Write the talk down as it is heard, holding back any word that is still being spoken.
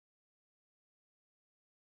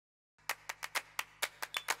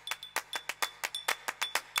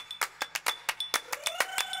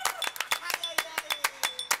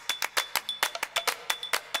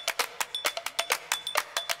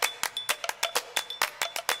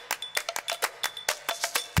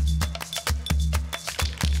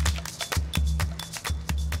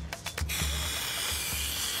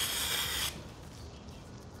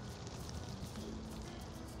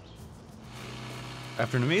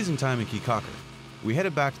After an amazing time in Kikaka, we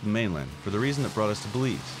headed back to the mainland for the reason that brought us to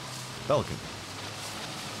Belize, Belikin.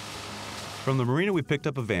 From the marina, we picked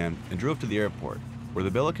up a van and drove to the airport, where the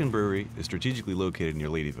Belikin Brewery is strategically located near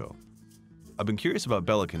Ladyville. I've been curious about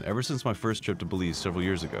Belikin ever since my first trip to Belize several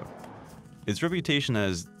years ago. Its reputation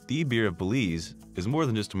as the beer of Belize is more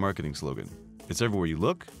than just a marketing slogan. It's everywhere you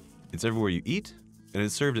look, it's everywhere you eat, and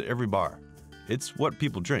it's served at every bar. It's what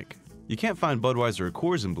people drink. You can't find Budweiser or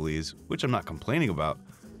Coors in Belize, which I'm not complaining about,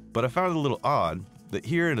 but I found it a little odd that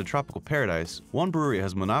here in a tropical paradise, one brewery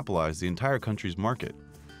has monopolized the entire country's market.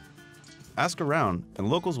 Ask around, and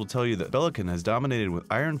locals will tell you that Belikin has dominated with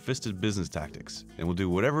iron-fisted business tactics and will do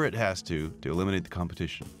whatever it has to eliminate the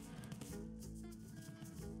competition.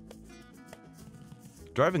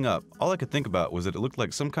 Driving up, all I could think about was that it looked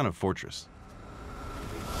like some kind of fortress.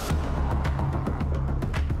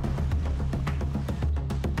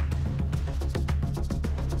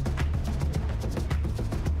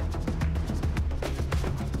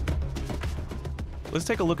 Let's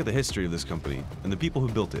take a look at the history of this company and the people who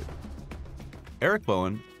built it. Eric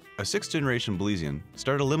Bowen, a sixth-generation Belizean,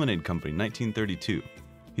 started a lemonade company in 1932.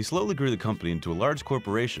 He slowly grew the company into a large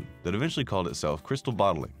corporation that eventually called itself Crystal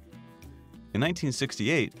Bottling. In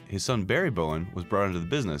 1968, his son Barry Bowen was brought into the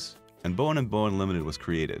business, and Bowen and Bowen Limited was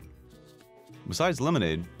created. Besides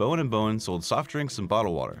lemonade, Bowen and Bowen sold soft drinks and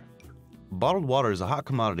bottled water. Bottled water is a hot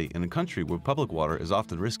commodity in a country where public water is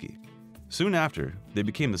often risky. Soon after, they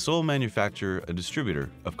became the sole manufacturer and distributor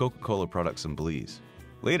of Coca-Cola products in Belize.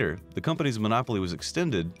 Later, the company's monopoly was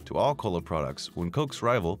extended to all cola products when Coke's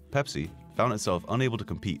rival, Pepsi, found itself unable to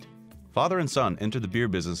compete. Father and son entered the beer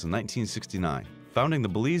business in 1969, founding the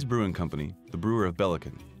Belize Brewing Company, the brewer of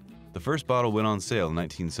Belikin. The first bottle went on sale in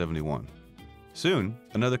 1971. Soon,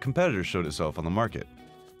 another competitor showed itself on the market.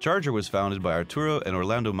 Charger was founded by Arturo and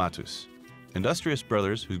Orlando Matus, industrious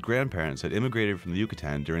brothers whose grandparents had immigrated from the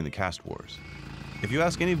Yucatan during the caste wars. If you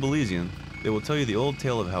ask any Belizean, they will tell you the old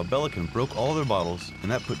tale of how Belikin broke all their bottles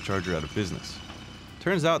and that put Charger out of business.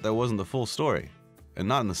 Turns out that wasn't the full story, and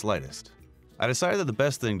not in the slightest. I decided that the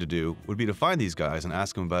best thing to do would be to find these guys and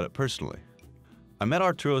ask them about it personally. I met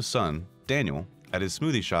Arturo's son, Daniel, at his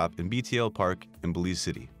smoothie shop in BTL Park in Belize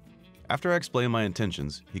City. After I explained my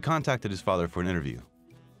intentions, he contacted his father for an interview.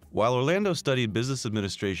 While Orlando studied business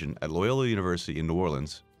administration at Loyola University in New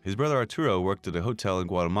Orleans, his brother Arturo worked at a hotel in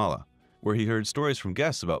Guatemala, where he heard stories from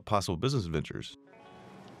guests about possible business ventures.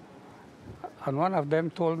 And one of them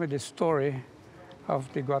told me the story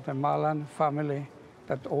of the Guatemalan family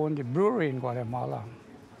that owned the brewery in Guatemala.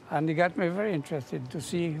 And it got me very interested to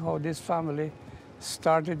see how this family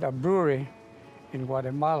started a brewery in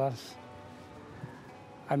Guatemala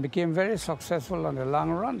and became very successful on the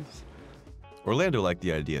long run. Orlando liked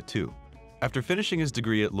the idea too. After finishing his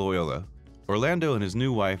degree at Loyola, Orlando and his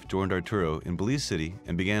new wife joined Arturo in Belize City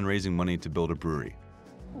and began raising money to build a brewery.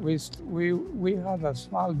 We had a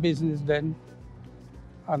small business then,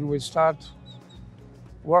 and we start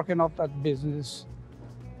working up that business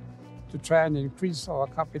to try and increase our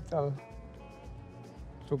capital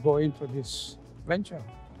to go into this venture.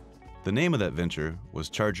 The name of that venture was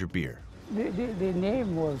Charger Beer. The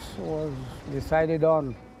name was decided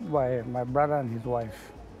on by my brother and his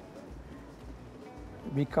wife,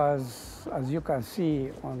 because as you can see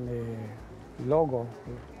on the logo,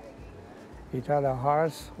 it had a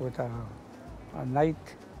horse with a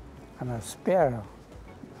knight and a spear,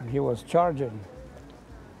 and he was charging.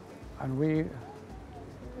 And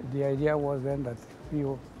the idea was then that we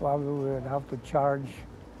probably would have to charge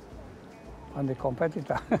on the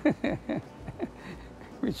competitor,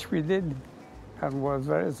 which we did and was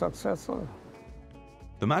very successful.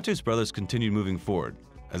 The Matus brothers continued moving forward,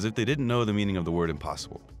 as if they didn't know the meaning of the word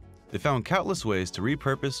impossible. They found countless ways to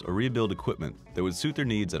repurpose or rebuild equipment that would suit their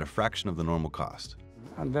needs at a fraction of the normal cost.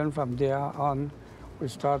 And then from there on, we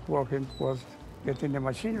start working towards getting the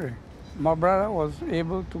machinery. My brother was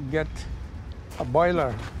able to get a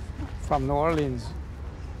boiler from New Orleans,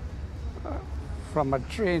 from a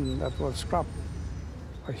train that was scrapped,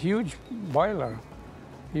 a huge boiler.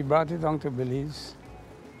 He brought it down to Belize,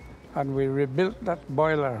 and we rebuilt that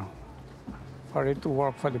boiler for it to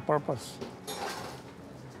work for the purpose.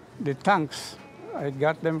 The tanks, I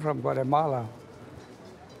got them from Guatemala.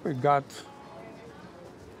 We got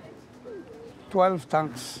 12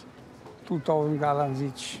 tanks, 2,000 gallons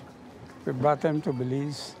each. We brought them to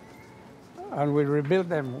Belize, and we rebuilt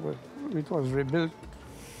them. It was rebuilt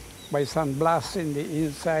by sandblasting the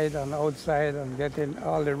inside and outside and getting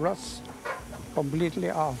all the rust completely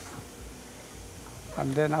off.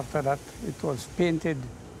 And then after that, it was painted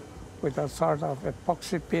with a sort of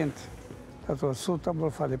epoxy paint that was suitable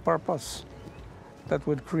for the purpose, that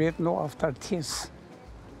would create no aftertaste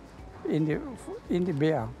in the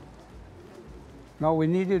beer. Now we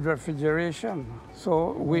needed refrigeration,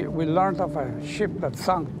 so we learned of a ship that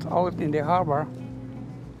sank out in the harbor,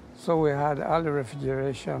 so we had all the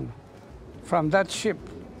refrigeration. From that ship,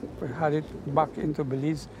 we had it back into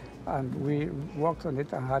Belize, and we worked on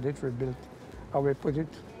it and had it rebuilt, and we put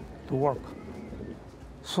it to work.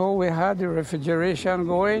 So we had the refrigeration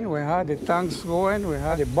going, we had the tanks going, we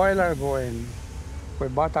had the boiler going. We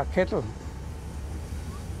bought a kettle,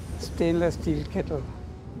 stainless steel kettle,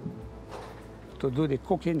 to do the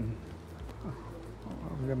cooking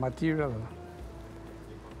of the material.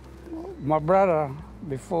 My brother,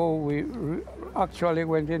 before we actually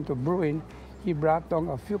went into brewing, he brought down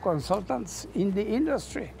a few consultants in the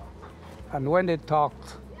industry. And when they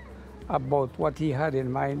talked about what he had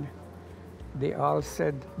in mind, they all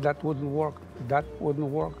said that wouldn't work, that wouldn't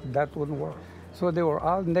work, that wouldn't work. So they were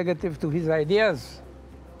all negative to his ideas.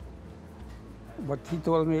 But he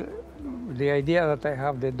told me the idea that I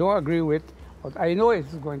have, they don't agree with, but I know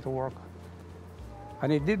it's going to work.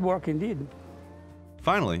 And it did work indeed.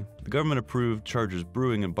 Finally, the government approved Charger's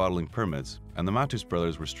brewing and bottling permits, and the Matus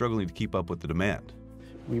brothers were struggling to keep up with the demand.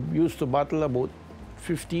 We used to bottle about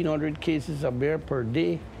 1,500 cases of beer per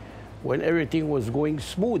day when everything was going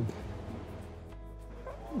smooth.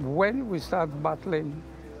 When we started bottling,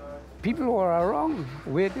 people were around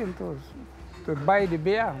waiting to buy the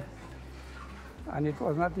beer, and it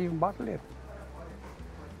was not even bottled yet.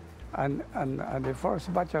 And the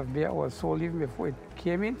first batch of beer was sold even before it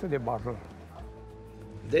came into the bottle.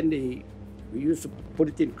 Then we used to put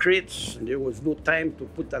it in crates, and there was no time to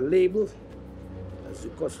put a label, as the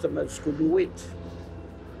customers couldn't wait.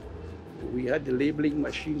 We had the labeling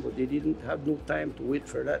machine, but they didn't have no time to wait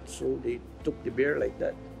for that, so they took the beer like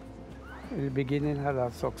that. In the beginning, had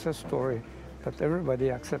a success story that everybody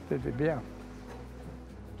accepted the beer.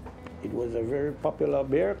 It was a very popular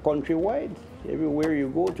beer countrywide. Everywhere you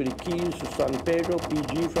go, to the Keys, to San Pedro,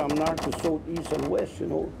 PG, from north to south, east and west, you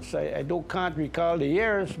know. So I can't recall the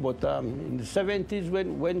years, but in the 70s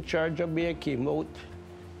when Charger beer came out,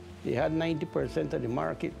 they had 90% of the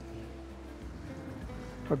market.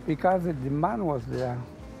 But because the demand was there,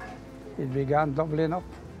 it began doubling up,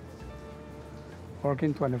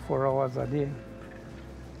 working 24 hours a day.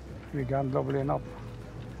 It began doubling up.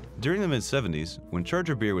 During the mid-70s, when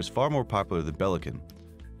Charger beer was far more popular than Belikin,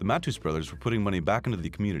 the Matus brothers were putting money back into the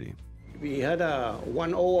community. We had a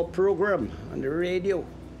 1-hour program on the radio,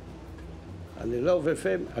 on the Love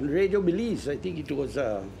FM, on Radio Belize. I think it was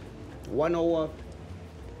 1 hour,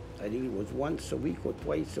 I think it was once a week or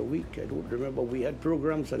twice a week. I don't remember. We had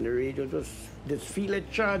programs on the radio, just this Feel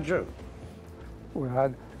It Charger. We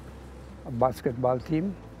had a basketball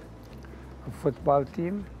team, a football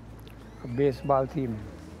team, a baseball team,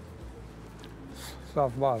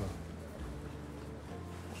 softball.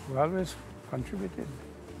 We always contributed.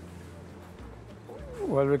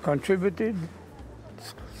 Well, we contributed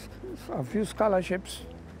a few scholarships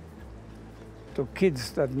to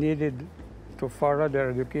kids that needed to further their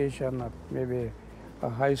education at maybe a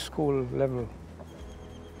high school level.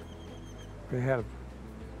 We helped.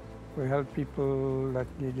 We helped people that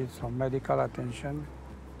needed some medical attention.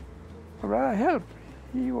 Rather help.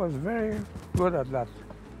 He was very good at that.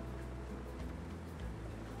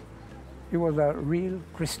 He was a real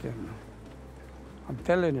Christian. I'm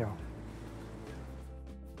telling you.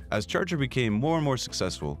 As Charger became more and more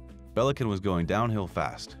successful, Belikin was going downhill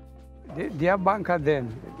fast. Their banker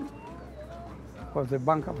then was the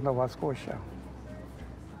Bank of Nova Scotia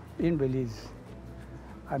in Belize.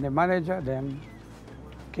 And the manager then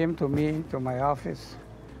came to me, to my office,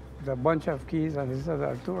 with a bunch of keys, and he said,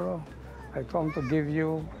 Arturo, I come to give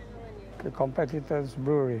you the competitor's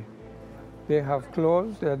brewery. They have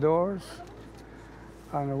closed their doors,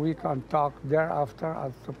 and we can talk thereafter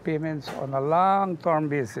as to payments on a long-term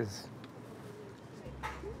basis.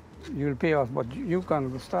 You'll pay us, but you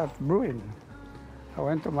can start brewing. I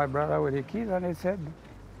went to my brother with the keys, and he said,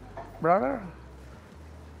 brother,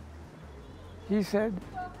 he said,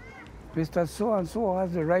 Mr. So-and-so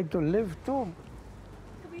has the right to live too.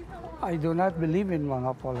 I do not believe in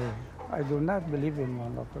monopoly. I do not believe in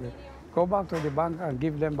monopoly. Go back to the bank and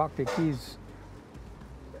give them back the keys.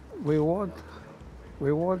 We won't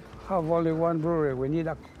have only one brewery. We need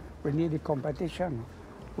a competition.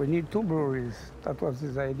 We need two breweries. That was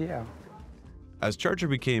his idea. As Charger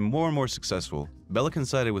became more and more successful, Belikin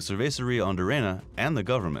sided with Cerveceria Hondureña and the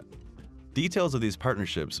government. Details of these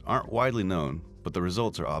partnerships aren't widely known, but the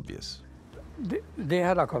results are obvious. They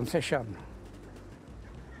had a concession.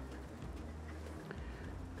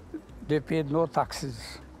 They paid no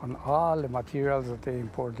taxes on all the materials that they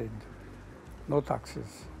imported. No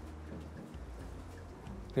taxes.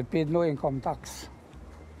 They paid no income tax.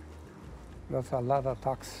 That's a lot of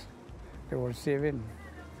tax they were saving.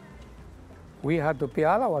 We had to pay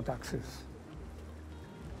all our taxes.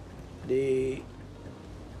 The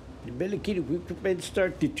Belikin equipment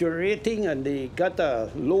started deteriorating, and they got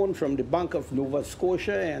a loan from the Bank of Nova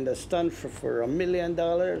Scotia, I understand, for $1 million,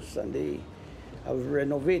 and they have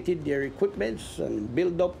renovated their equipments and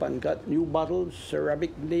built up and got new bottles,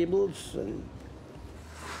 ceramic labels, and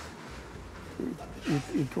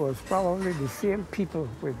it was probably the same people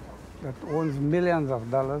that owns millions of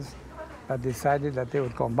dollars that decided that they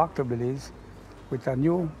would come back to Belize with a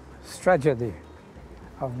new strategy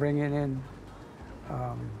of bringing in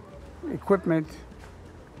equipment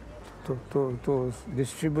to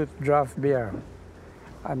distribute draft beer.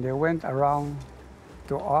 And they went around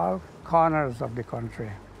to all corners of the country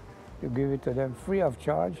to give it to them free of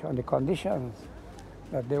charge on the conditions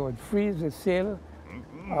that they would freeze the sale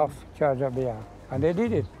of charge of beer. And they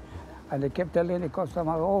did it. And they kept telling the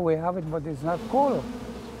customer, oh, we have it, but it's not cold.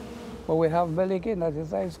 But we have Belikin that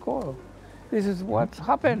is ice cold. This is what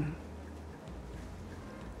happened.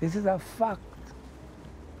 This is a fact.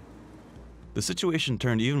 The situation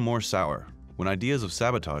turned even more sour when ideas of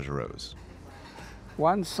sabotage arose.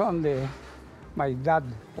 One Sunday, my dad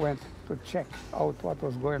went to check out what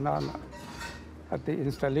was going on at the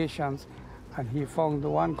installations, and he found the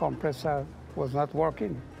one compressor was not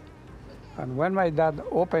working. And when my dad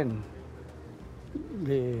opened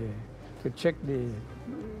to check the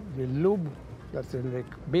lube that's in the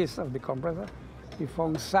base of the compressor, he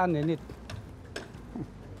found sand in it.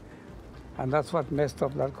 And that's what messed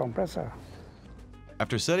up that compressor.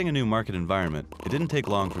 After setting a new market environment, it didn't take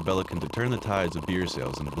long for Belikin to turn the tides of beer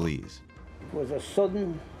sales in Belize. it was a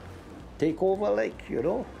sudden takeover, like, you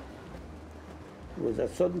know. It was a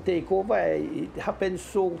sudden takeover. It happened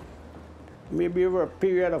so maybe over a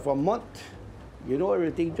period of a month. You know,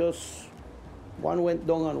 everything just, one went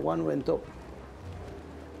down and one went up.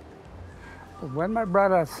 When my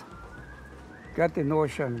brothers got the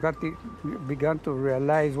notion, began to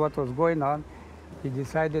realize what was going on, he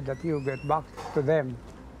decided that he would get back to them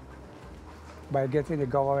by getting the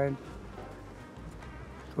government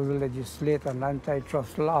to legislate an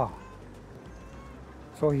antitrust law.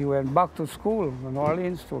 So he went back to school in New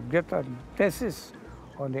Orleans to get a thesis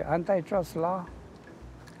on the antitrust law,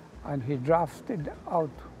 and he drafted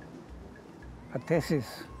out a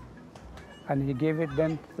thesis, and he gave it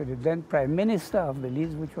then to the then Prime Minister of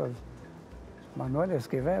Belize, which was Manuel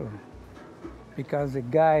Esquivel, because the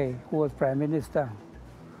guy who was Prime Minister,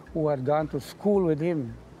 who had gone to school with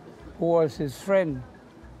him, who was his friend,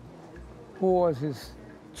 who was his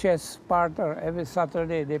chess partner, every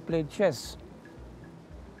Saturday they played chess,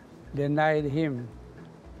 denied him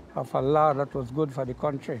of a law that was good for the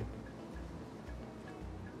country.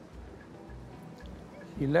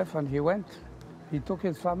 He left and he went. He took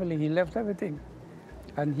his family, he left everything.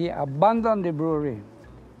 And he abandoned the brewery.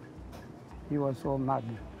 He was so mad.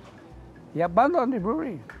 He abandoned the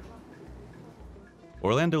brewery.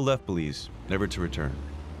 Orlando left Belize, never to return.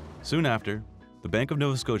 Soon after, the Bank of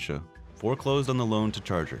Nova Scotia foreclosed on the loan to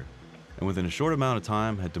Charger, and within a short amount of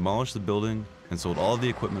time had demolished the building and sold all of the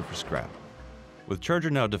equipment for scrap. With Charger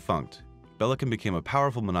now defunct, Belikin became a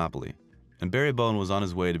powerful monopoly, and Barry Bowen was on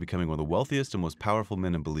his way to becoming one of the wealthiest and most powerful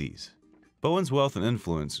men in Belize. Bowen's wealth and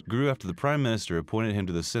influence grew after the Prime Minister appointed him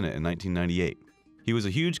to the Senate in 1998. He was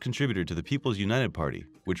a huge contributor to the People's United Party,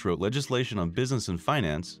 which wrote legislation on business and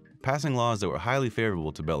finance, passing laws that were highly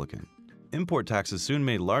favorable to Belikin. Import taxes soon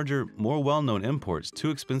made larger, more well-known imports too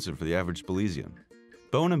expensive for the average Belizean.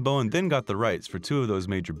 Bowen and Bowen then got the rights for two of those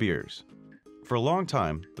major beers. For a long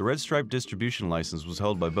time, the Red Stripe distribution license was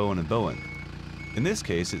held by Bowen and Bowen. In this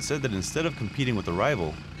case, it said that instead of competing with a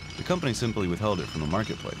rival, the company simply withheld it from the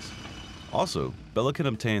marketplace. Also, Belikin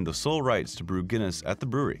obtained the sole rights to brew Guinness at the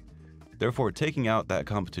brewery, therefore taking out that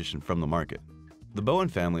competition from the market. The Bowen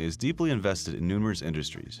family is deeply invested in numerous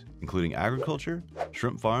industries, including agriculture,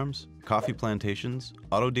 shrimp farms, coffee plantations,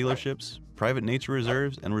 auto dealerships, private nature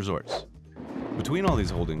reserves, and resorts. Between all these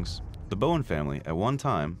holdings, the Bowen family, at one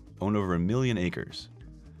time, owned over 1 million acres.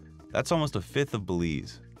 That's almost a fifth of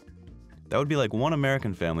Belize. That would be like one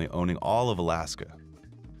American family owning all of Alaska.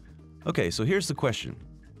 Okay, so here's the question.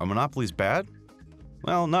 Are monopolies bad?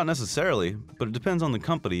 Well, not necessarily, but it depends on the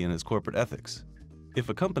company and its corporate ethics. If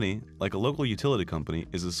a company, like a local utility company,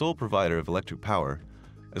 is the sole provider of electric power,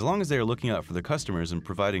 as long as they are looking out for their customers and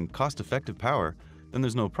providing cost-effective power, then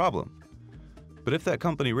there's no problem. But if that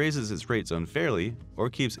company raises its rates unfairly, or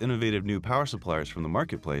keeps innovative new power suppliers from the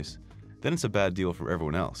marketplace, then it's a bad deal for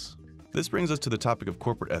everyone else. This brings us to the topic of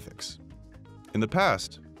corporate ethics. In the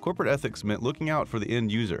past, corporate ethics meant looking out for the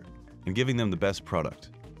end user and giving them the best product.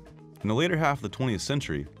 In the later half of the 20th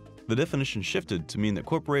century, the definition shifted to mean that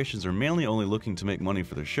corporations are mainly only looking to make money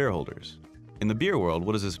for their shareholders. In the beer world,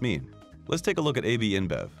 what does this mean? Let's take a look at AB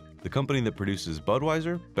InBev, the company that produces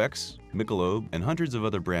Budweiser, Beck's, Michelob, and hundreds of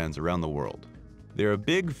other brands around the world. They're a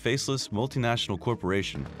big, faceless, multinational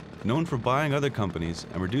corporation known for buying other companies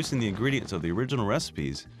and reducing the ingredients of the original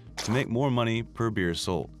recipes to make more money per beer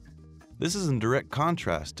sold. This is in direct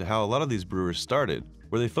contrast to how a lot of these brewers started,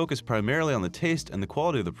 where they focused primarily on the taste and the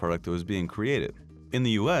quality of the product that was being created. In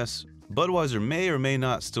the US, Budweiser may or may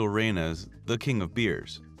not still reign as the king of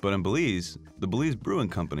beers, but in Belize, the Belize Brewing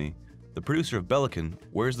Company, the producer of Belikin,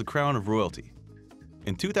 wears the crown of royalty.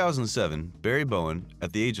 In 2007, Barry Bowen,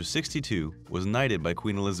 at the age of 62, was knighted by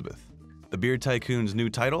Queen Elizabeth. The beer tycoon's new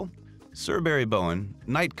title? Sir Barry Bowen,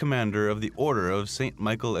 Knight Commander of the Order of St.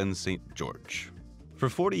 Michael and St. George. For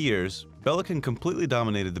 40 years, Belikin completely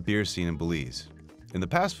dominated the beer scene in Belize. In the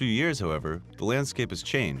past few years, however, the landscape has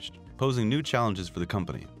changed, posing new challenges for the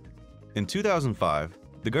company. In 2005,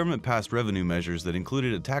 the government passed revenue measures that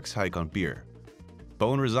included a tax hike on beer.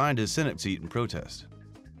 Bowen resigned his Senate seat in protest.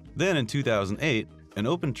 Then in 2008, an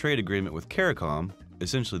open trade agreement with CARICOM,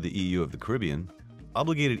 essentially the EU of the Caribbean,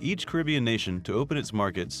 obligated each Caribbean nation to open its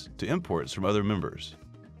markets to imports from other members.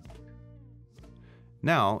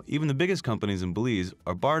 Now, even the biggest companies in Belize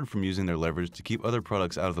are barred from using their leverage to keep other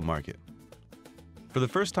products out of the market. For the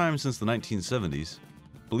first time since the 1970s,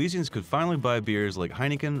 Belizeans could finally buy beers like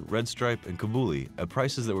Heineken, Red Stripe, and Kabuli at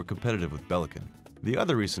prices that were competitive with Belikin. The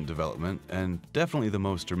other recent development, and definitely the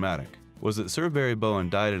most dramatic, was that Sir Barry Bowen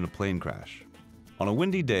died in a plane crash. On a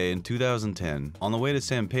windy day in 2010, on the way to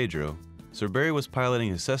San Pedro, Sir Barry was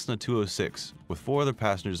piloting his Cessna 206 with 4 other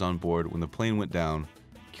passengers on board when the plane went down,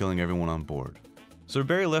 killing everyone on board. Sir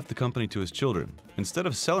Barry left the company to his children. Instead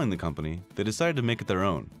of selling the company, they decided to make it their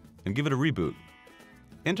own and give it a reboot.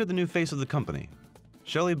 Enter the new face of the company,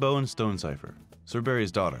 Shelly Bowen-Stonesifer, Sir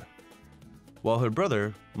Barry's daughter. While her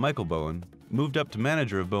brother, Michael Bowen, moved up to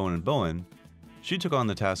manager of Bowen and Bowen, she took on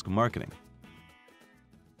the task of marketing.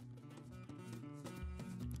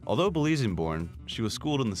 Although Belizean-born, she was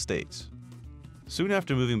schooled in the States. Soon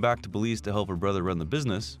after moving back to Belize to help her brother run the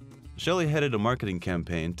business, Shelly headed a marketing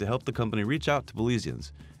campaign to help the company reach out to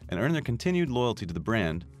Belizeans and earn their continued loyalty to the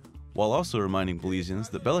brand, while also reminding Belizeans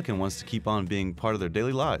that Belikin wants to keep on being part of their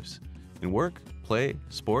daily lives, in work, play,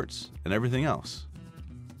 sports, and everything else.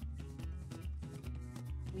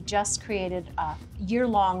 We just created a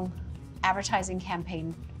year-long advertising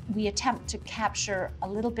campaign. We attempt to capture a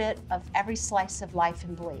little bit of every slice of life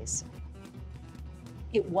in Belize.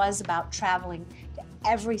 It was about traveling to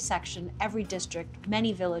every section, every district,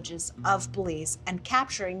 many villages of Belize, and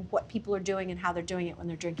capturing what people are doing and how they're doing it when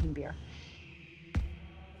they're drinking beer.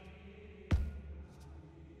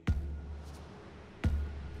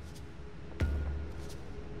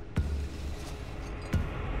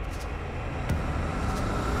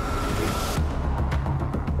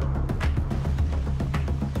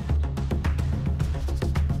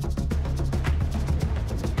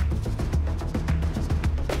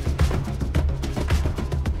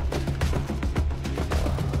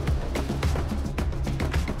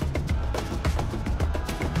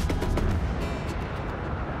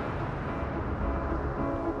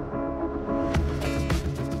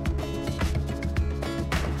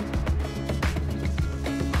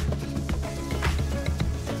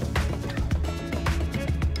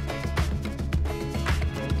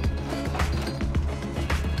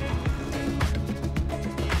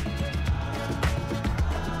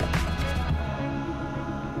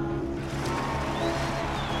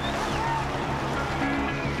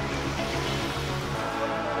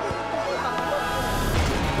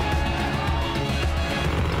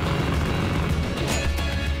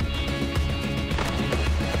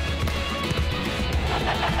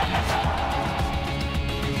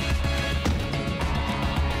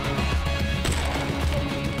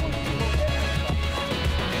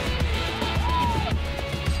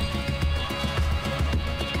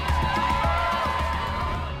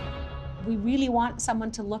 We really want someone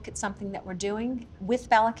to look at something that we're doing with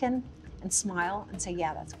Belikin and smile and say,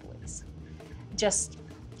 yeah, that's Belize. Just,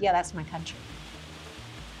 yeah, that's my country.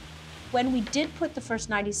 When we did put the first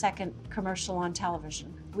 90-second commercial on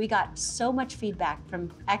television, we got so much feedback from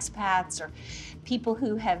expats or people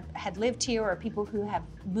who had lived here or people who have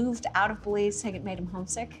moved out of Belize saying it made them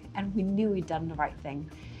homesick, and we knew we'd done the right thing.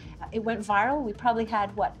 It went viral. We probably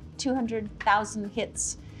had, 200,000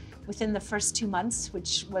 hits within the first 2 months,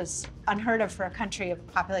 which was unheard of for a country of a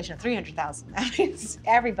population of 300,000. That means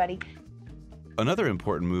everybody. Another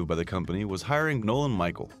important move by the company was hiring Nolan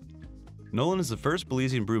Michael. Nolan is the first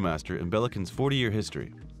Belizean brewmaster in Belikin's 40-year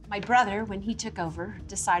history. My brother, when he took over,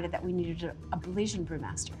 decided that we needed a Belizean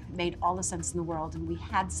brewmaster. It made all the sense in the world, and we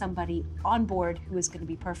had somebody on board who was going to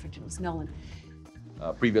be perfect. It was Nolan.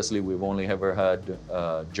 Previously, we've only ever had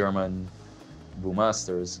German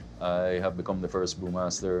brewmasters. I have become the first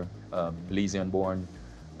brewmaster, Belizean-born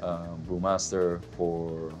brewmaster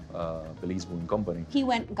for Belize Brewing Company. He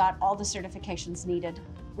went and got all the certifications needed,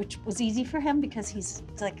 which was easy for him because he's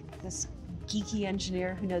like this geeky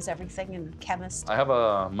engineer who knows everything and chemist. I have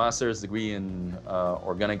a master's degree in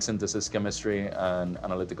organic synthesis chemistry and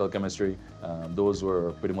analytical chemistry. Those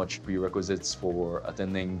were pretty much prerequisites for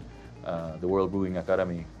attending the World Brewing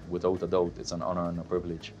Academy. Without a doubt, it's an honor and a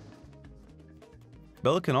privilege.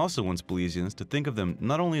 Belikin also wants Belizeans to think of them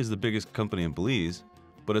not only as the biggest company in Belize,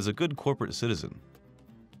 but as a good corporate citizen.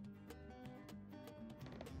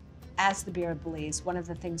 As the Beer of Belize, one of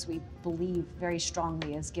the things we believe very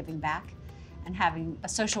strongly is giving back and having a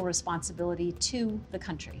social responsibility to the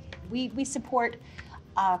country. We support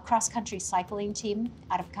a cross-country cycling team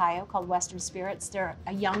out of Cayo called Western Spirits. They're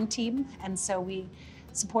a young team, and so we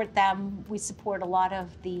support them. We support a lot of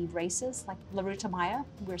the races, like La Ruta Maya.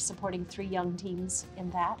 We're supporting 3 young teams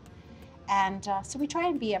in that. And so we try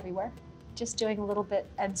and be everywhere, just doing a little bit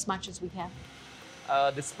as much as we can.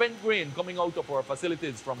 The spent grain coming out of our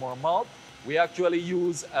facilities from our malt, we actually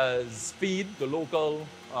use as feed to local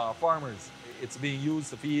farmers. It's being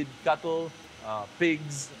used to feed cattle,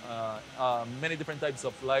 pigs, many different types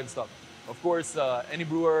of livestock. Of course, any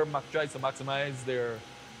brewer tries to maximize their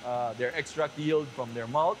extract yield from their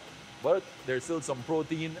malt, but there's still some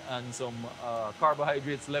protein and some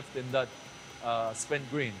carbohydrates left in that spent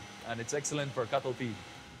grain, and it's excellent for cattle feed.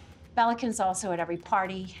 Belikin's also at every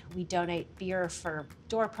party. We donate beer for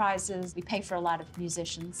door prizes. We pay for a lot of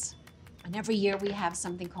musicians. And every year we have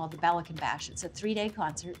something called the Belikin Bash. It's a 3-day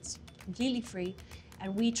concert. It's completely free.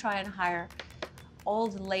 And we try and hire all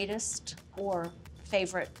the latest or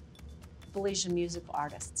favorite Belizean musical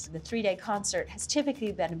artists. The 3-day concert has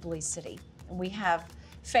typically been in Belize City. And we have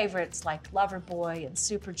favorites like Loverboy and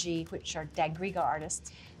Super G, which are Dagriga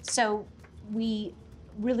artists. So we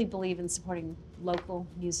really believe in supporting local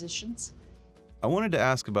musicians. I wanted to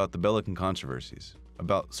ask about the Belikin controversies,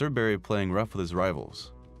 about Sir Barry playing rough with his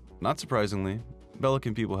rivals. Not surprisingly,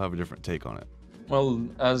 Belikin people have a different take on it. Well,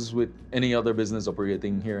 as with any other business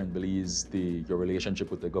operating here in Belize, your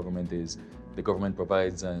relationship with the government is the government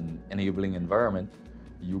provides an enabling environment.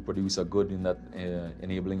 You produce a good in that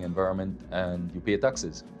enabling environment and you pay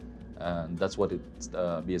taxes. And that's what it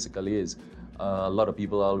basically is. A lot of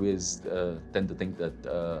people always tend to think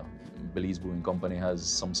that Belize Brewing Company has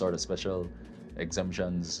some sort of special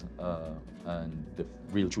exemptions, and the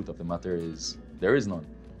real truth of the matter is there is none.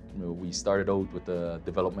 You know, we started out with a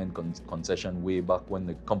development concession way back when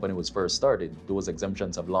the company was first started. Those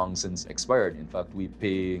exemptions have long since expired. In fact, we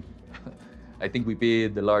pay, I think we pay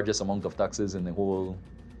the largest amount of taxes in the whole,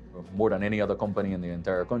 more than any other company in the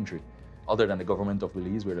entire country. Other than the government of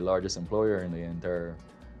Belize, we're the largest employer in the entire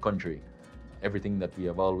country. Everything that we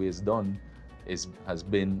have always done has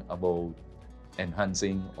been about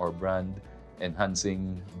enhancing our brand,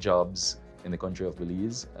 enhancing jobs in the country of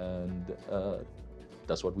Belize, and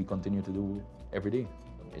that's what we continue to do every day.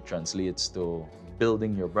 It translates to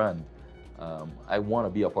building your brand. I want to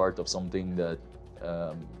be a part of something that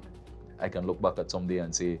I can look back at someday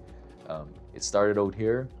and say, it started out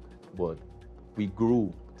here, but we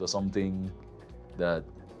grew to something that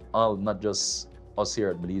not just us here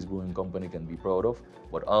at Belize Brewing Company can be proud of,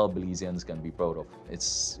 but all Belizeans can be proud of.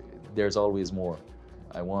 There's always more.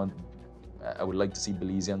 I would like to see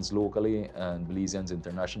Belizeans locally and Belizeans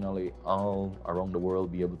internationally, all around the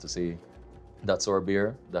world, be able to say, that's our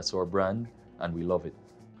beer, that's our brand, and we love it.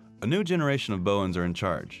 A new generation of Bowens are in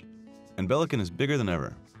charge, and Belikin is bigger than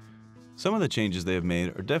ever. Some of the changes they have made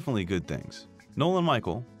are definitely good things. Nolan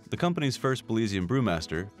Michael, the company's first Belizean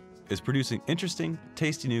brewmaster, is producing interesting,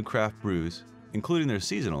 tasty new craft brews, including their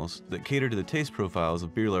seasonals that cater to the taste profiles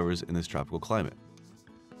of beer lovers in this tropical climate.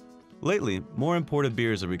 Lately, more imported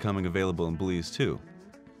beers are becoming available in Belize too.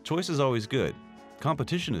 Choice is always good.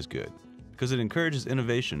 Competition is good, because it encourages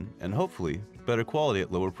innovation and hopefully better quality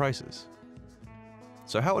at lower prices.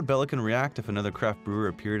 So how would Belikin react if another craft brewer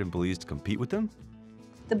appeared in Belize to compete with them?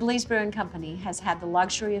 The Belize Brewing Company has had the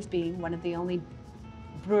luxury of being one of the only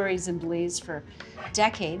breweries in Belize for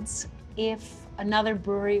decades. If another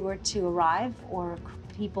brewery were to arrive, or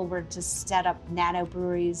people were to set up nano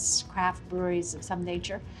breweries, craft breweries of some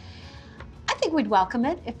nature, I think we'd welcome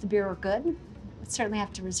it if the beer were good. We'd certainly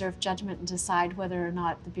have to reserve judgment and decide whether or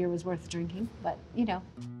not the beer was worth drinking, but you know.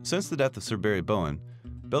 Since the death of Sir Barry Bowen,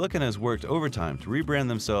 Belikin has worked overtime to rebrand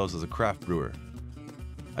themselves as a craft brewer.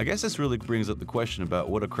 I guess this really brings up the question about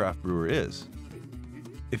what a craft brewer is.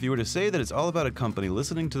 If you were to say that it's all about a company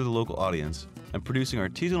listening to the local audience and producing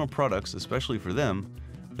artisanal products especially for them,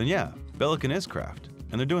 then yeah, Belikin is craft,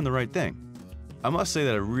 and they're doing the right thing. I must say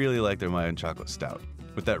that I really like their Mayan chocolate stout.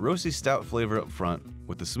 With that roasty stout flavor up front,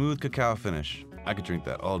 with the smooth cacao finish, I could drink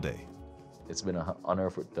that all day. It's been an honor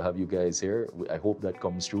to have you guys here. I hope that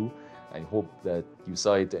comes true. I hope that you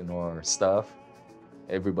saw it in our staff.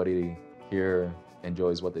 Everybody here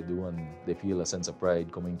enjoys what they do and they feel a sense of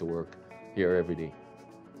pride coming to work here every day.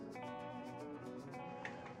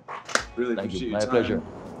 Really Thank appreciate you. your My time. pleasure.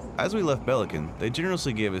 As we left Belikin, they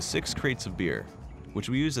generously gave us 6 crates of beer, which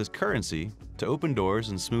we used as currency to open doors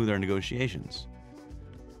and smooth our negotiations.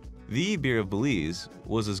 The beer of Belize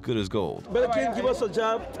was as good as gold. Belikin, give us a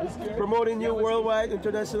job promoting you worldwide,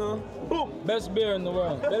 international. Boom! Best beer in the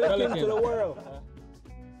world. Belikin to the world.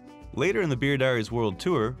 Later in the Beer Diaries World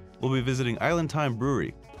Tour, we'll be visiting Island Time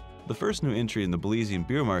Brewery, the first new entry in the Belizean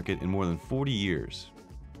beer market in more than 40 years.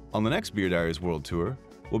 On the next Beer Diaries World Tour,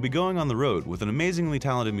 we'll be going on the road with an amazingly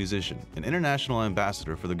talented musician and international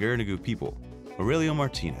ambassador for the Garinagu people, Aurelio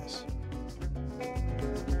Martinez.